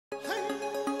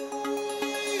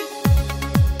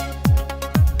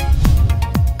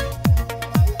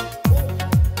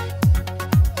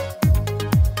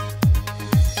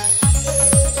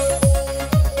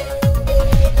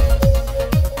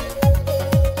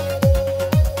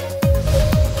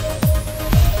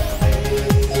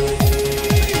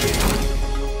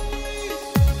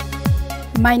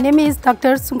My name is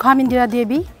Dr. Sunghamindira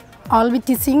Devi. I'll be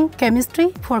teaching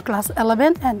chemistry for class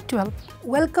 11 and 12.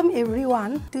 Welcome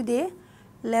everyone. Today,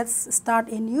 let's start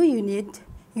a new unit,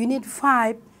 Unit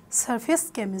 5,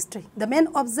 Surface Chemistry. The main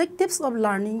objectives of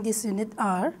learning this unit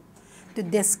are to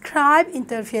describe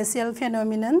interfacial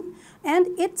phenomenon and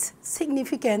its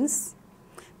significance,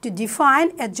 to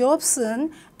define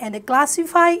adsorption and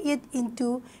classify it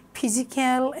into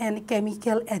physical and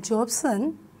chemical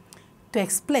adsorption, to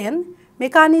explain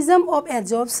mechanism of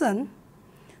adsorption,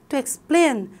 to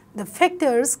explain the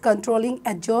factors controlling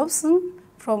adsorption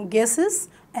from gases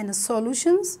and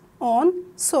solutions on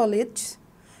solids,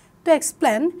 to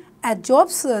explain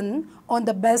adsorption on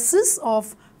the basis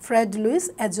of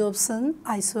Fred-Lewis adsorption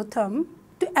isotherm,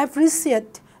 to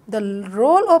appreciate the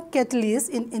role of catalysts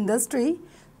in industry,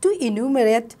 to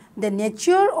enumerate the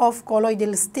nature of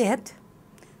colloidal state,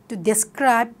 to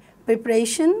describe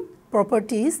preparation,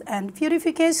 properties and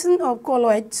purification of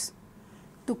colloids,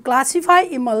 to classify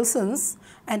emulsions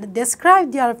and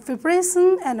describe their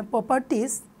preparation and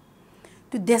properties,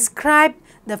 to describe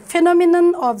the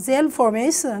phenomenon of gel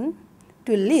formation,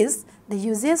 to list the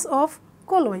uses of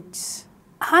colloids.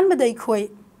 Ahanbada ikhoi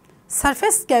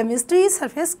surface chemistry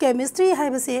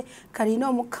haibase karino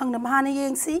amuk khangnam hana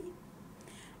yengsi.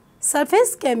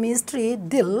 Surface chemistry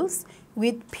deals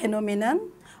with phenomenon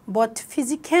both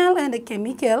physical and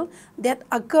chemical that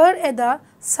occur at the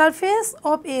surface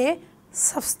of a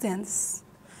substance.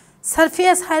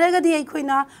 Surface hairagadi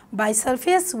aikoina, by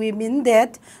surface we mean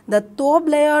that the top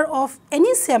layer of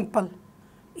any sample,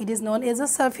 it is known as a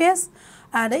surface,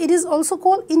 and it is also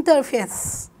called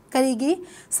interface. Karigi,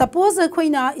 suppose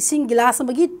aikoina ising glass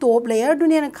amagi top layer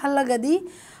dunia khalagadi,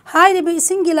 hai rebe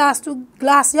ising glass to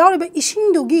glass yaw rebe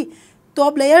ising dugi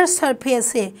top layer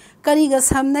surface he kariga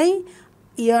samnai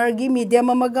air gi medium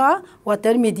amaga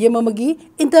water medium amagi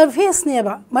interface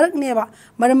neba marak neba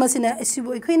maramasina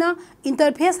isibu ikoina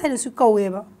interface haisu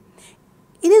kaweba.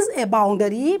 It is a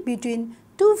boundary between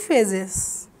two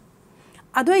phases.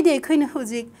 Adoi de ikoina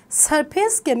hujik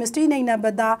surface chemistry naina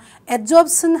bada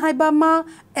adsorption haiba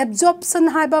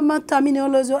ma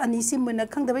terminology anisi muna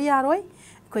khangdaba yaroi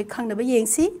koi khangdaba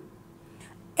yengsi.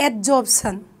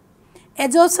 Adsorption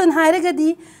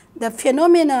hairagadi the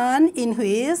phenomenon in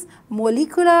which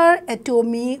molecular,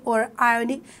 atomic or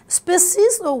ionic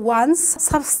species of one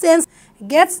substance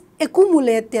gets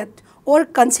accumulated or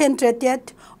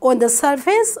concentrated on the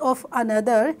surface of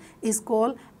another is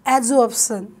called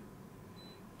adsorption.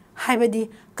 Haibadi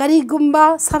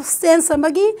karigumba substance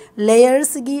amagi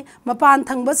layers gi mapan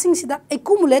thangba singsida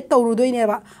accumulate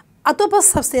tawrudoineba atopa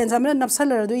substance amana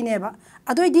napsalaradoineba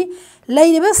adoidi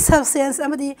lairiba substance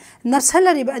amadi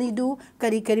napsalariba anidu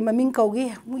kari maming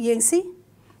kaugi yengsi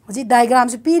hoji diagram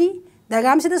se piri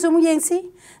diagram se sumu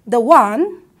yengsi the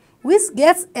one which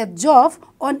gets adsorbed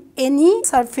on any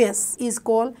surface is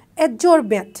called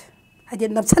adsorbate hadi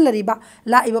napsalariba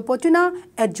laiba potuna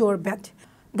adsorbate.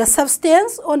 The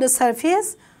substance on the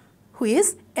surface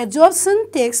which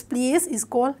adsorption takes place is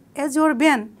called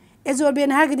adsorbent.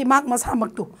 Adsorbent hargadi mak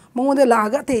masamaktu mongoda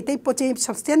laga te poche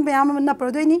substance bayam na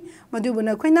produini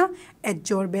madubuna koina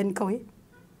adsorbent kawi.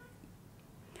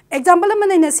 Example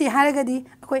manai si hargadi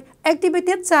koi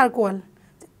activated charcoal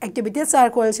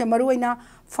se maruina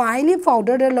finely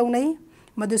powdered longnai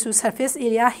madusu surface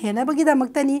area hena bagi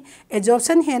damaktani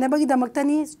adsorption hena bagi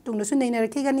damaktani tungnasu naina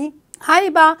rakhigani.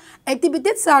 Haiba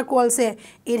activated charcoal se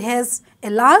it has a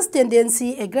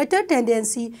greater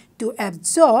tendency to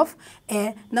absorb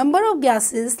a number of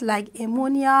gases like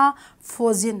ammonia,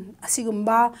 phosgene.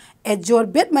 Asigumba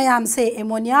adsorbate mayam se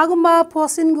ammonia gumba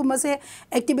phosgene gumba se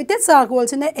activated charcoal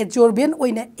se na adsorbent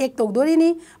oina ek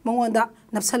tawdorini mongonda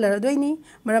napsalaradoini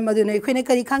maramaduna ikhine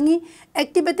kari khangi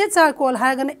activated charcoal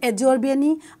haragana adsorbent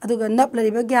ni aduga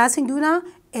naplariba gas singduna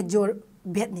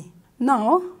adsorbent ni.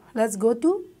 Now let's go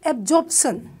to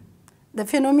absorption, the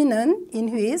phenomenon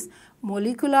in which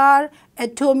molecular,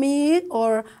 atomic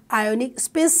or ionic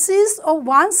species of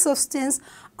one substance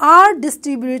are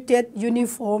distributed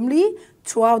uniformly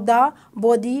throughout the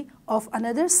body of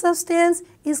another substance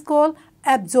is called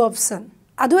absorption.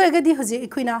 Adu agadi hoji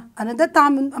ikuina another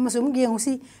term amasum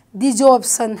gengusi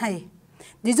desorption hai.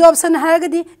 Desorption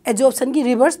haragadi adsorption ki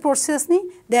reverse process ni,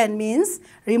 that means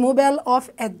removal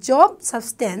of adsorbed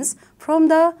substance from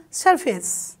the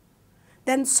surface.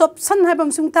 Then sorption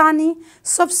haibam sungtani,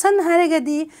 sorption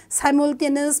haragadi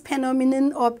simultaneous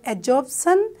phenomenon of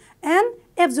adsorption and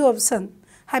absorption.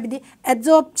 Habidi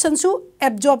adsorption su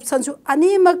absorption su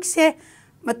animak se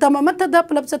matama matada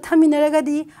pulap sa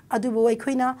thaminaragadi adubo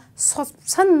aikoina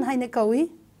sorption haina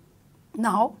kawi.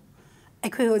 Now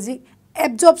akhoi hoji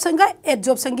absorption ga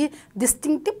adsorption gi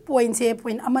distinctive points e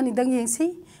point amani dang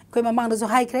yengsi koi mamang da jo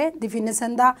hai kre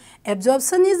definition da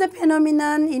absorption is a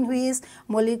phenomenon in which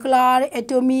molecular,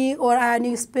 atomic or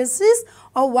ionic species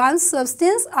of one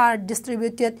substance are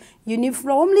distributed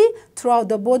uniformly throughout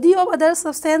the body of other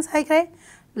substance hai kre.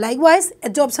 Likewise,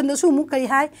 adsorption da su mu kari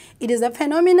hai, it is a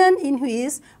phenomenon in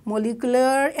which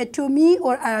molecular, atomic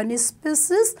or ionic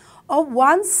species of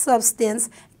one substance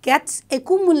gets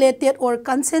accumulated or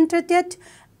concentrated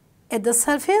at the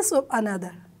surface of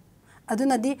another.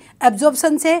 Adunadi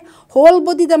absorption se whole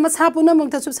body da masa puna mung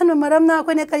ta subsan maram na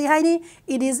ko ne kari hai ni,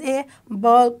 it is a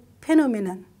bulk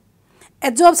phenomenon.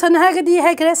 Adsorption ha ga di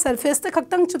hai kare surface ta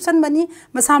khaktang subsan bani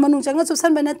masa manung changa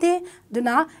subsan banate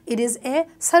duna it is a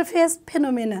surface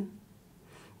phenomenon.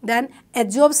 Then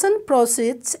adsorption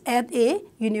proceeds at a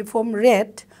uniform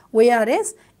rate,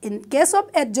 whereas in case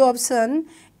of adsorption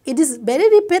it is very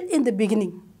rapid in the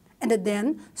beginning and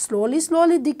then slowly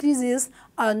decreases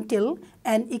until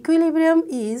an equilibrium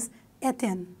is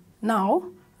attained. Now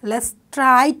let's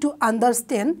try to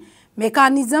understand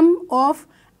mechanism of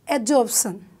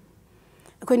adsorption.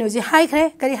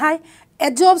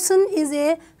 Adsorption is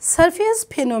a surface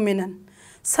phenomenon.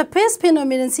 Surface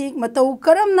phenomenon si matau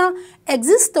karamna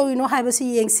exist to ino hai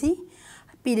basi yengsi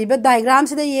piriba diagram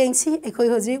sida yengsi ekoi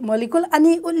hoji molecule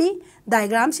ani uli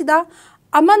diagram sida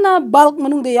amana bulk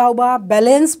manung de yauba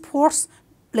balance force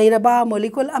leiraba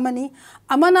molecule amani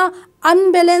amana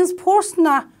unbalanced force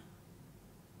na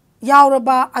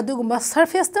yauraba aduguma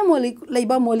surface ta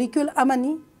leiba molecule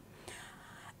amani.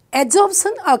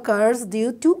 Adsorption occurs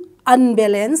due to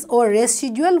unbalanced or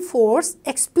residual force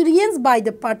experienced by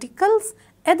the particles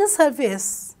at the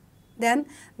surface. Then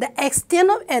the extent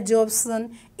of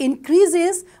adsorption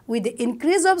increases with the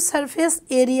increase of surface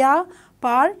area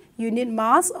per unit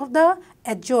mass of the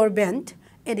adsorbent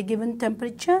at a given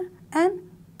temperature and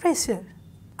pressure.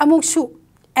 Amukshu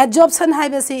adsorption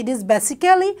haibase, it is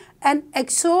basically an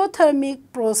exothermic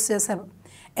process.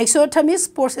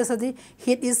 Exothermic process adi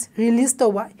heat is released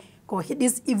over ko heat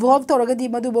is evolved toragadi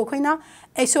madubo khoina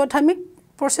exothermic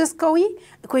process kawi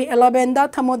koi 11 da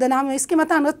thamodana me iski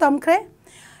matang na tamkhre.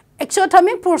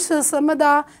 Exothermic process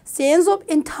amada change of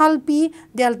enthalpy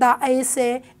delta I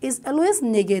se is always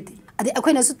negative. Adi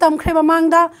akoina su tamkhre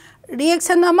mamangda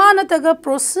reaction ama nataga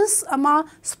process ama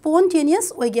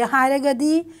spontaneous oige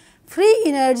hairagadi free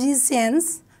energy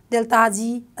sense delta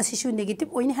G asishu negative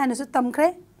oini hana su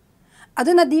tamkhre.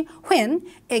 Adunadi when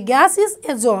a gas is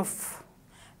adsorbed,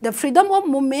 the freedom of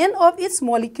movement of its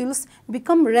molecules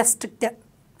become restricted.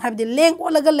 Have the length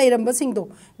olaga lairamba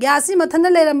singdo gas is mathana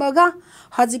lairambaga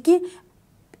hajiki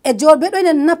adsorbed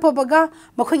oina napabaga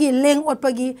makhogi length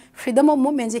otpagi freedom of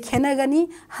movement je khenagani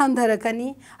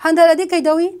handharakani handharadi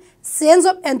kaidawi sense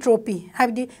of entropy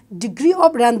have the degree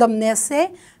of randomness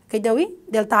se kaidawi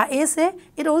delta A se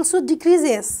it also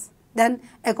decreases. Then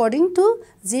according to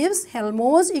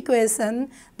Gibbs-Helmholtz equation,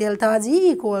 delta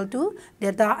G equal to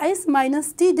delta S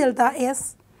minus T delta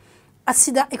S.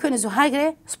 Asida equation is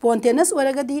higher spontaneous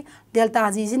oragadi delta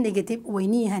G is negative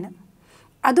oini hana.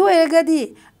 Adu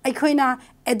oragadi equina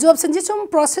adsorption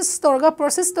jisum process torga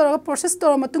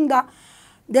matungda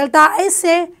delta S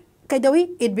se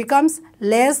kaidawi it becomes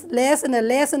less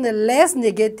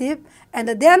negative and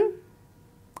then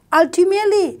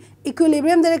ultimately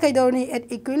equilibrium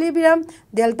at equilibrium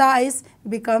delta S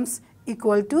becomes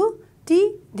equal to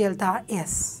T delta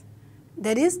S.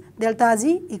 That is delta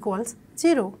G equals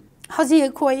 0. Haji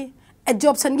ekoi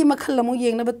adsorption gi makhal lamu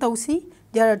yengna ba tausi.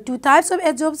 There are two types of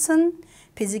adsorption,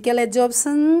 physical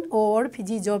adsorption or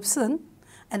physisorption,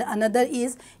 and another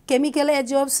is chemical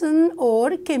adsorption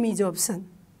or chemisorption.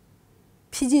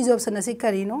 Physisorption ase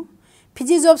karino.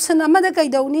 Physisorption amada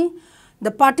kaidauni the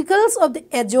particles of the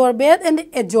adsorbent and the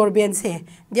adsorbent say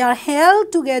they are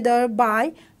held together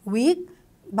by weak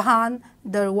van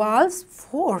der Waals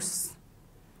force.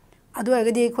 Adu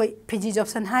agadi koi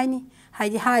physisorption haini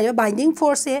haidi higher binding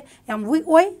force se yam weak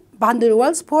oi van der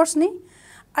Waals force ni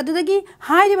adudagi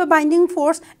high binding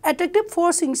force attractive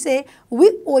forcing say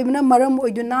weak oi na maram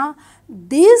oiduna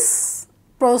this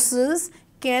process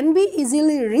can be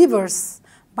easily reversed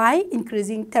by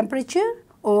increasing temperature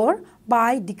or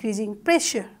by decreasing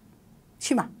pressure.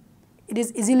 Shima, it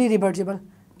is easily reversible.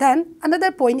 Then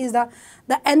another point is that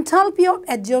the enthalpy of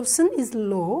adsorption is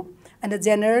low and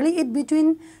generally it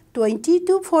between 20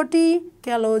 to 40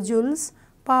 kilojoules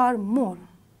per mole.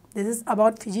 This is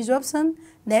about physisorption.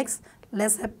 Next,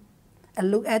 let's have a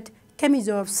look at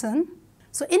chemisorption.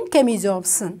 So in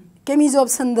chemisorption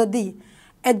the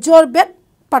adsorbent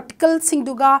particles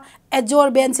singduga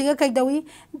adsorbent singa kaidawi,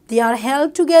 they are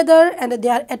held together and they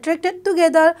are attracted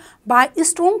together by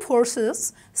strong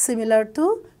forces similar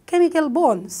to chemical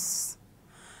bonds.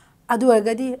 Adu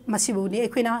argadi masibuni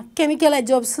ekwina chemical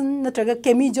adsorption natraga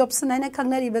chemisorption haina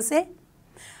khangnari base.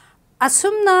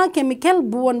 Asumna chemical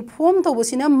bond form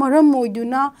tobosina maram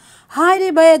moiduna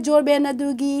haire by adsorbent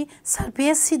adugi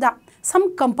surface sida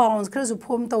some compounds kharasu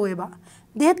form taweba.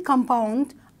 That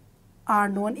compound are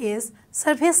known as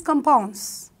surface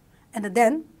compounds. And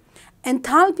then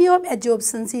enthalpy of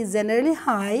adsorption is generally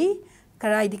high.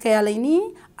 Karaidi kaya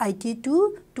laini IT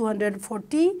to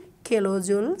 240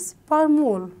 kilojoules per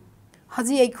mole.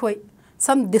 Haji ekhoi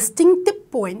some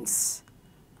distinctive points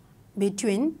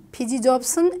between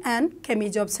physisorption and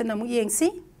chemisorption amu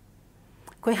yengsi.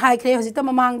 Koi high kre hojita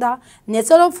mamangda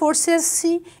natural forces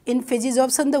in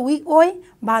physisorption the weak oi,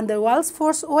 van der Waals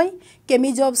force oi,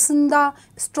 chemisorption the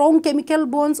strong chemical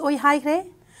bonds oi high kre,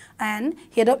 and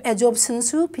head of adsorption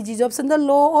su physisorption the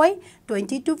low oi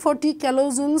 20 to 40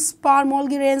 kilojoules per mole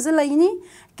ki range laini,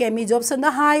 chemisorption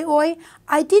the high oi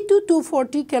 80 to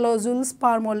 240 kilojoules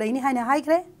per mole laini haina high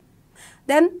kre.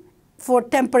 Then for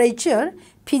temperature,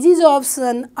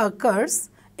 physisorption occurs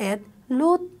at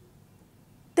low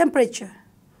temperature,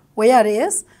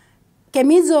 whereas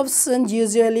chemisorption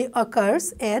usually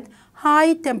occurs at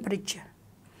high temperature.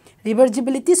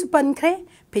 Reversibility supankre,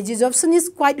 physisorption is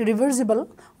quite reversible,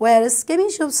 whereas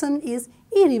chemisorption is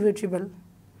irreversible.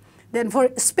 Then for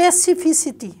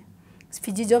specificity,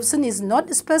 physisorption is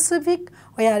not specific,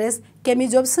 whereas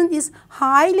chemisorption is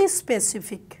highly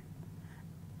specific.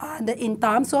 And in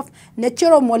terms of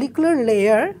nature of molecular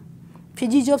layer,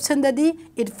 physisorption dadi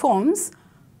it forms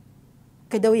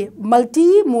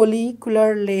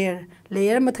multi-molecular layer.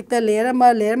 Layer mathakta layer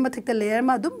ma, layer mathakta layer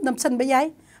ma dum namsan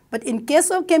bayai. But in case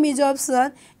of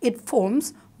chemisorption, it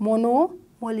forms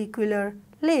monomolecular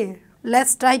layer.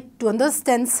 Let's try to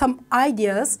understand some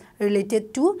ideas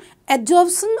related to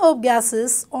adsorption of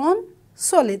gases on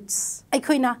solids.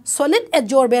 Aikoina solid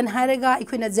adsorbent hairaga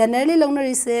aikoina generally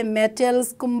launari se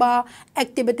metals kumba,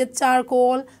 activated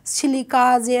charcoal,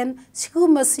 silica gen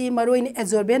sigumasi maroin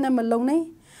adsorbent ama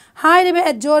launai. Hairibe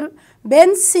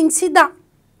adsorbent singsida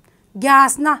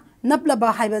gas na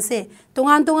naplaba haibase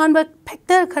tongan ba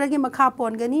factor kharagi makha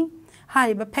pongani.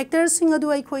 Hariba factor sing adu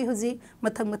aikoi hoji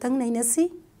mathang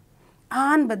nainasi.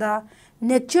 An bada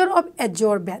nature of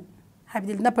adsorbent.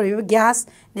 Gas,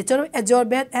 nature of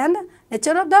adsorbent and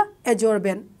nature of the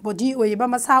adsorbent. Body oiriba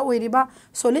masa oiriba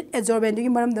solid adsorbent dugi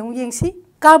maram damu yengsi.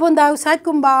 Carbon dioxide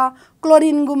gumba,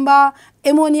 chlorine gumba,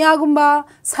 ammonia gumba,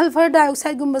 sulfur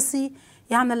dioxide gumba si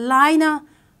yamna laina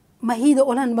mahi da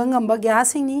olan bangamba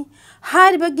gasing ni.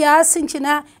 Hariba gasing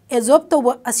china adsorb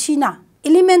tawa asina.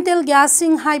 Elemental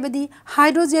gasing haibadi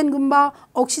hydrogen gumba,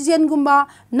 oxygen gumba,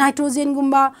 nitrogen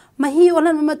gumba, mahi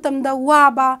olan matamda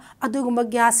waba adugumba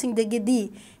gasing de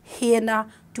gedi hena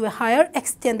to a higher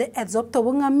extent the adsorb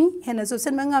tawangami hena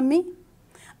sosen mangami.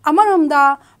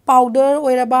 Amaramda powder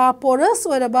oiraba, porous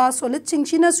oiraba, solid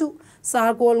chingchina su,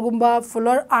 charcoal gumba,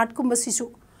 fuller art gumba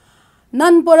sisu.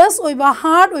 Non porous oiba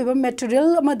hard oiba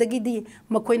material amadagidi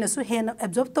makoina su hena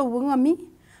absorb tawangami.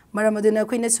 Maramaduna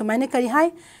Queen Sumaina Kari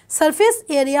high surface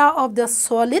area of the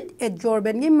solid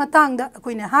adsorbent matanga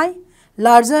Queen high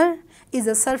larger is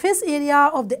the surface area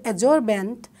of the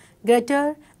adsorbent,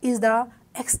 greater is the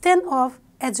extent of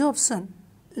adsorption.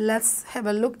 Let's have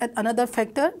a look at another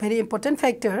factor, very important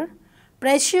factor,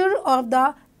 pressure of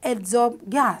the adsorbed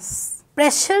gas.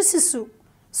 Pressure sisu.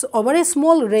 So over a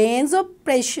small range of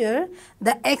pressure,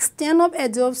 the extent of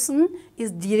adsorption is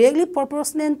directly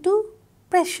proportional to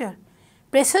pressure.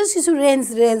 Pressure is range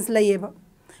layeba.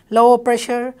 Low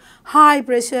pressure, high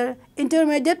pressure,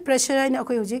 intermediate pressure and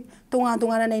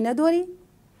tonga.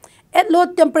 At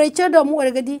low temperature,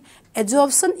 the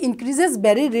adsorption increases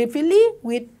very rapidly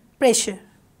with pressure.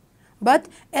 But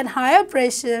at higher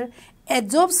pressure,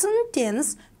 adsorption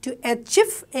tends to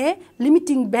achieve a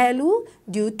limiting value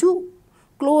due to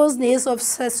closeness of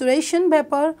saturation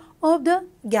vapor of the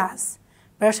gas.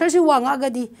 Pressure is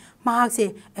wangagadi.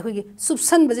 Mahakse ekhogi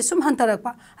subsan baje sum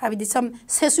hantarakpa habidi some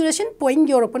saturation point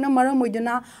yorokna maram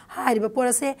moiduna hariba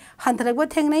porase hantarakba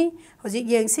thengnai hoji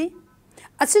yengsi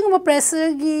achiguma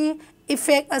pressure gi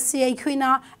effect asi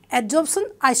ekhoina adsorption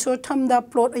isotherm da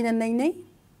plot ina nainai.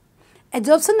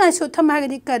 Adsorption isotherm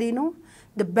hagadi karino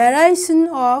the variation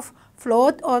of flow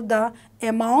of the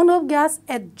amount of gas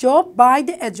adsorbed by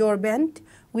the adsorbent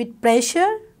with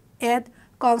pressure at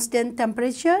constant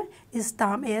temperature is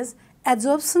termed as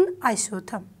adsorption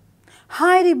isotherm.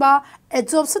 High riba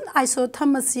adsorption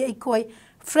isotherm asi ekoi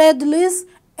Friedlich's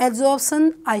adsorption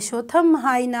isotherm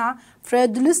haina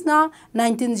Fredulus na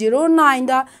 1909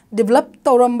 da develop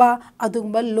tauramba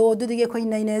adungba law du dige khoi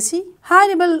nai si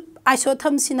high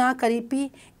isotherm sina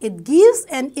karipi. It gives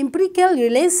an empirical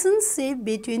relationship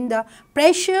between the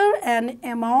pressure and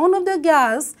amount of the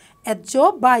gas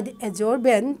adsorbed by the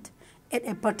adsorbent at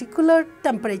a particular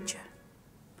temperature.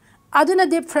 Aduna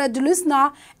de Fredulus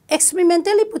na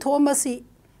experimentally puthomasi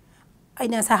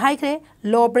aina sa high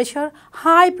low pressure,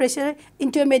 high pressure,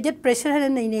 intermediate pressure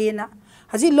na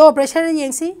haji low pressure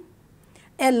yengsi.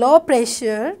 At low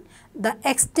pressure, the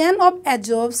extent of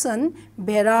adsorption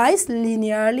varies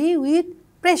linearly with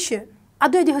pressure.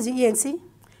 Adu haji yengsi.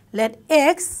 Let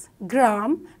X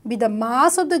gram be the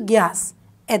mass of the gas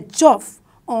adsorbed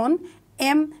on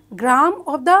m gram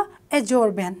of the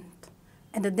adsorbent,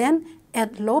 and then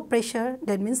at low pressure,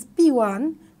 that means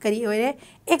P1 kari oire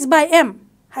X by m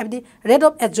have the rate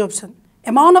of adsorption.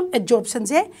 Amount of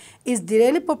adsorption is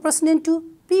directly proportional to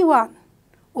P1,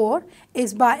 or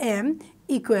X by m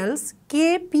equals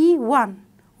Kp1,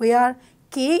 where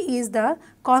K is the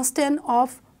constant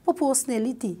of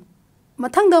proportionality.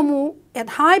 Mathang damu at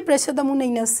high pressure damu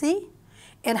naina si.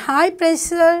 At high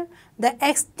pressure, the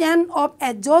extent of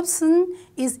adsorption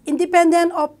is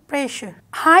independent of pressure.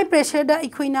 High pressure da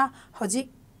equina hoji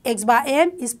X by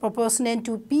m is proportional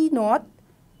to P naught.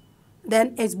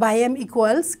 Then X by m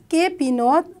equals Kp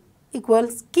naught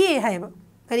equals K haiba.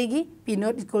 Karigi P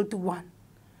naught equal to 1.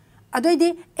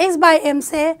 Adoidi X by m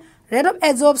se rate of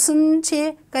adsorption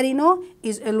che karino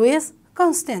is always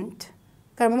constant.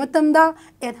 Karmamatamda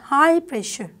at high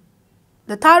pressure.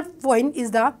 The third point is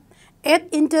the at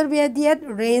intermediate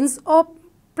range of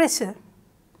pressure.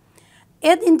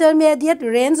 At intermediate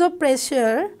range of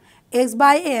pressure, X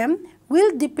by m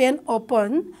will depend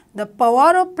upon the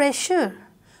power of pressure,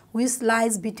 which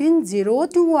lies between 0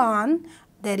 to 1,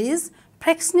 that is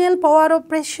fractional power of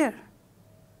pressure.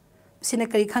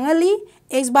 Sinakari khangali,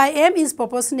 X by m is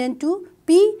proportional to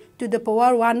P to the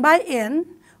power 1 by n,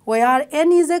 where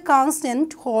n is a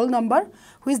constant whole number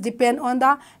which depend on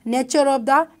the nature of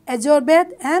the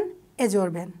adsorbent and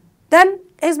adsorbent. Then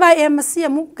X by m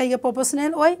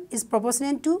proportional is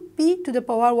proportional to P to the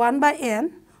power 1 by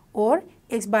n, or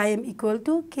X by m equal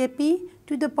to Kp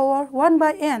to the power 1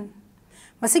 by n.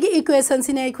 Masigi equation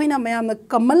sine equina mayamna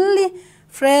commonly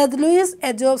Fred-Lewis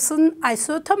adsorption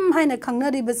isotherm haina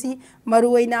khangnaribasi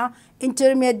maruaina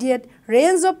intermediate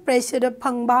range of pressure da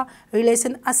phangba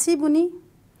relation asibuni.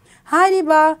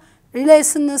 Hariba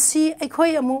relation si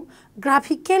ekhoi amu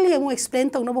graphically amu explain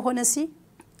tawna hona si.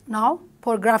 Now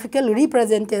for graphical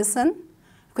representation,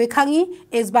 koi khangi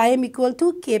X by m equal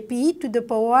to Kp to the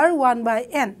power 1 by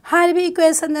n. Hariba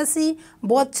equation asi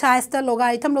both sides da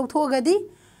logarithm logthogadi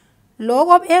log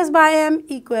of X by m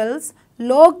equals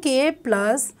log K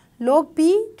plus log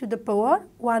P to the power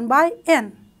 1 by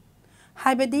n.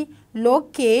 Haibadi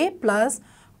log K plus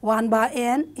 1 by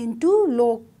n into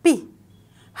log P.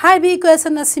 Haibi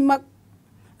equation asimak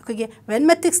when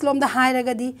matrix lom the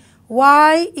hairagadi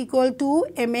y equal to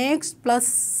mx plus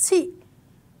c.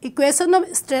 Equation of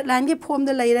straight line ki form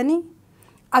the lairani.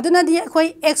 Aduna di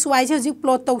koi xy se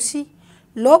plot tausi.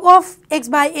 Log of X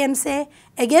by m se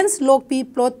against log P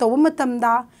plot tawu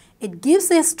matamda it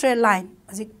gives a straight line.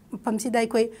 Aji pamsi dai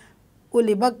koi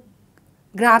ulibak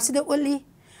graph si de uli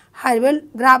hairbel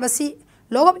graph asi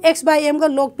log of X by m ga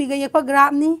log P ga yekpa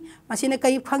graph ni masina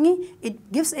kai phangi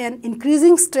it gives an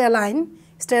increasing straight line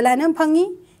am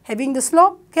phangi having the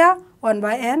slope kya 1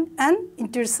 by n and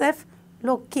intercept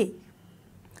log K.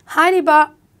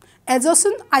 Hariba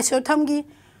adsorption isotherm gi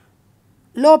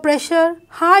low pressure,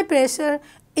 high pressure,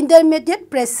 intermediate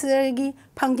pressure gi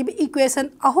phangibi equation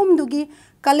ahum dugi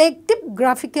collective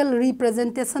graphical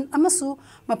representation amasu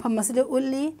mafam masida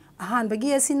ulli ahan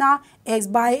bagi asina X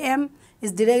by m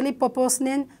is directly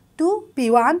proportional to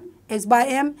P1, X by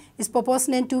m is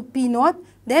proportional to P naught,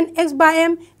 then X by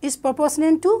m is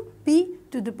proportional to P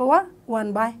to the power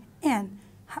 1 by n.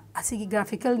 Asigi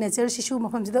graphical nature sishu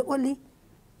mafam sida ulli.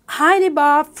 High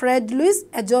Fred-Lewis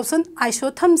adsorption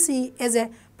isotherm C as a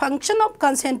function of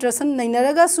concentration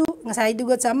nainaraga su ngasai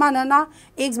duga chamanana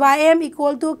X by m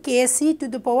equal to Kc to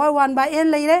the power 1 by n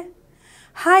laire.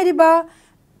 High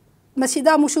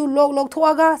masida musu log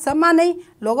thoaga samanai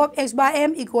log of X by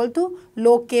m equal to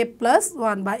log K plus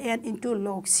 1 by n into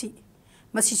log C.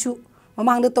 Masisu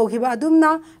mamang da tawhiba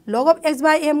adumna log of X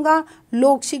by m ga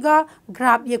log C ga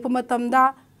graph yekpa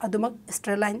matamda adumak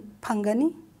straight line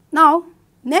phangani. Now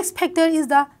next factor is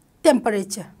the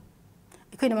temperature.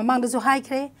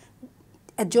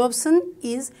 Adsorption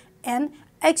is an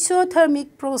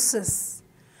exothermic process.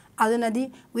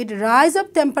 With rise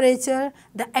of temperature,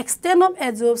 the extent of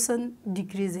adsorption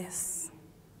decreases.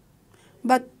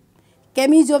 but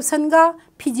Kemi Jobson ga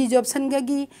PG Jobson ga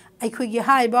gi akhoi gi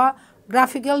haiba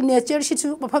graphical nature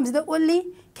shichu mafam sida only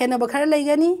kena bakhara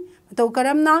laigani to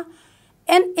karamna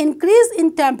an increase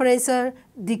in temperature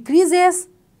decreases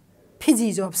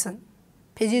PG Jobson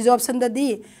da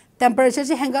di temperature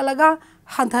si hengalaga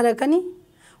hantharakani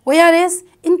whereas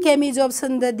in Kemi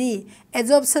Jobson da di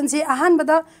absorption si ahan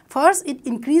bada first it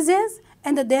increases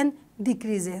and then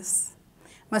decreases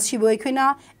masibo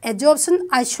ikhoina absorption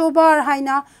isobar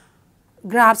haina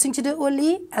graph sing chide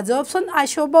only absorption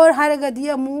isobar haraga di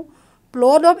amu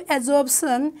plot of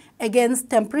absorption against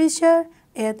temperature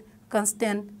at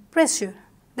constant pressure.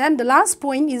 Then the last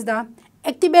point is the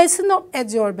activation of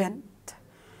adsorbent.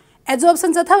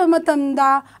 Adsorption chathaba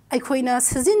matamda aikhoina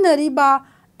sizinariba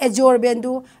adsorbent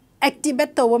du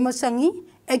activate tawa masangi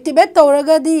activate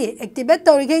tawragadi activate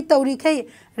tawrikai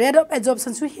rate of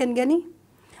adsorption su hengani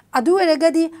adu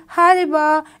eragadi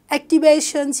hariba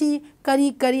activation si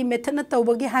kari method na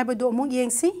tawbagi haibadu amuk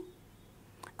yengsi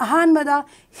ahanbada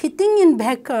heating in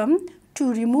vacuum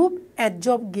to remove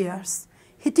adsorbed gas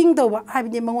heating tawba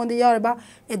haibdi mangonda yarba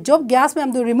adsorbed gas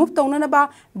ma'am to remove tawna ba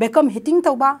vacuum heating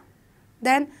tawba.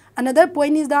 Then another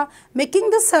point is the making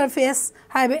the surface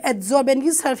have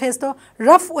adsorbent surface to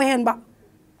rough ohenba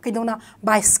kaidona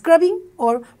by scrubbing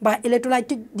or by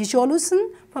electrolytic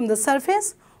dissolution from the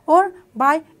surface or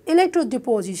by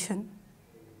electrodeposition.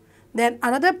 Then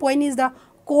another point is the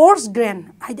coarse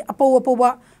grain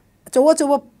apowa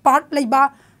chowa part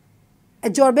laiba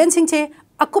adsorbent singche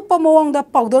akupa mawang da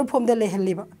powder form da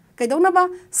leheliba kaidona ba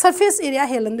surface area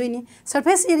helandoini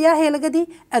surface area helagadi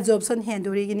adsorption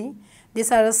hendurigini. These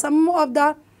are some of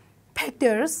the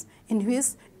factors in which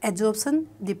adsorption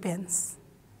depends.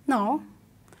 Now,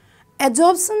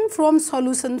 adsorption from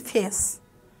solution phase.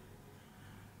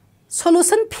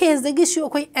 Solution phase dagi shu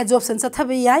koi adsorption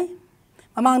sathabi yai.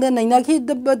 Mamangda naina ki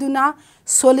baduna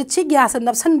solid chi gas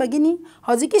napsan bagini.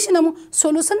 Hojiki shinamu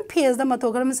solution phase da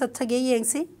matogaram sathage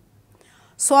yengsi.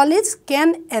 Solids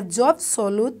can absorb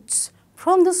solutes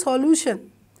from the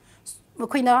solution.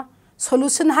 Makoina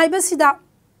solution haiba sida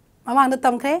mamang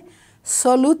tamkre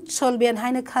solute solvent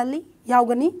haina khali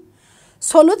yaugani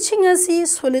solute singasi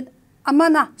solid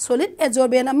amana solid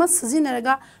adsorbent ama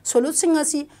sijinaraga solute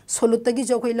singasi solute tagi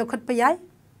jokoi lokhat pa yai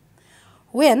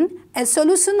when a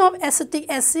solution of acetic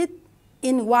acid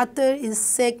in water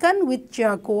is shaken with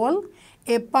charcoal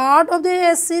a part of the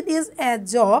acid is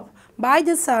adsorbed by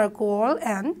the charcoal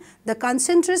and the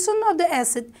concentration of the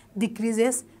acid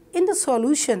decreases in the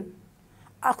solution.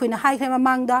 Akoina high crema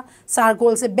mangda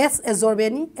charcoal se best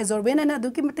adsorbent na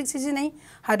duki matik sijinai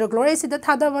hydrochloric acid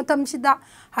thada matam sida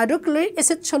hydrochloric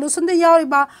acid solution de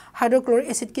yauriba hydrochloric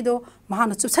acid kido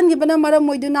mahana chupsan gi bana maram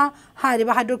moiduna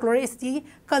hariba hydrochloric acid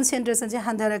concentration se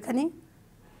handharakani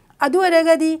adu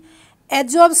eragadi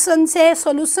adsorption se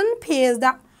solution phase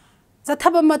da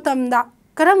jathaba matam da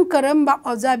karam ba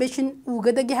observation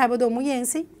ugadagi habado mu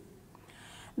yengsi.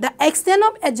 The extent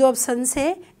of adsorption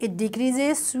say it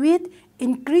decreases with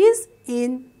increase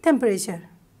in temperature.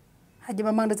 Another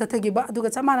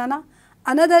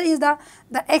is the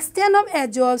extent of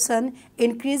adsorption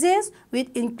increases with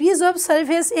increase of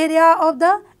surface area of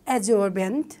the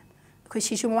adsorbent.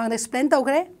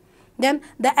 Then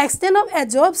the extent of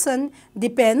adsorption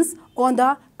depends on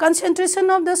the concentration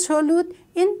of the solute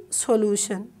in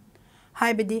solution.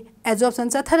 Haibidi adsorption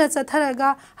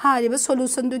chatharaga hariba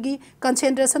solution dugi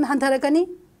concentration hantarakani.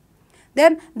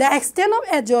 Then the extent of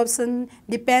adsorption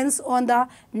depends on the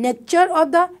nature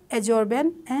of the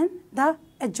adsorbent and the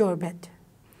adsorbate.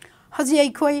 Haji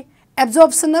aikoi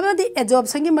absorption abadi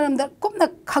adsorption gi maramda kupna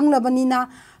khanglabanina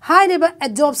hariba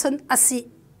adsorption asi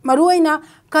maruina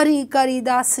kari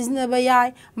da siznaba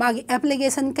yai magi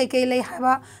application kai lei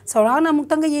haba saurana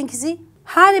muktanga yengkisi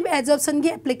hariba adsorption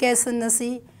gi application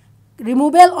asi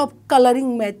removal of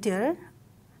coloring matter,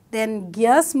 then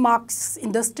gas marks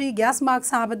industry gas marks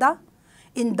habada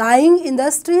in dyeing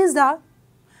industries da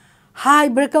high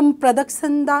breakum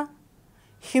production da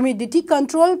humidity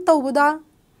control tawda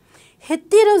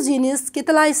heterogeneous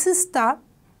catalysis da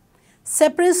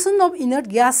separation of inert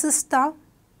gases da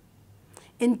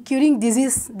in curing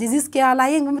disease kya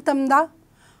lying matam da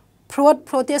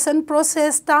flotation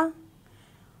process da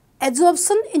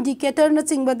adsorption indicator na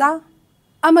chingbada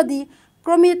amadi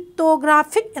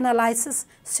chromatographic analysis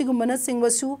sigumana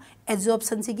singwasu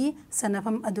adsorption sigi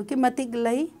sanafam aduki matik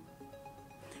lay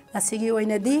asigi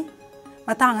oinadi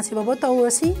matang asi babo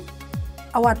tawrasi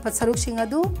awat pat saruk sing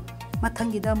adu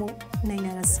mathangida mu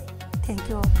nainarasi. Thank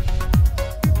you all.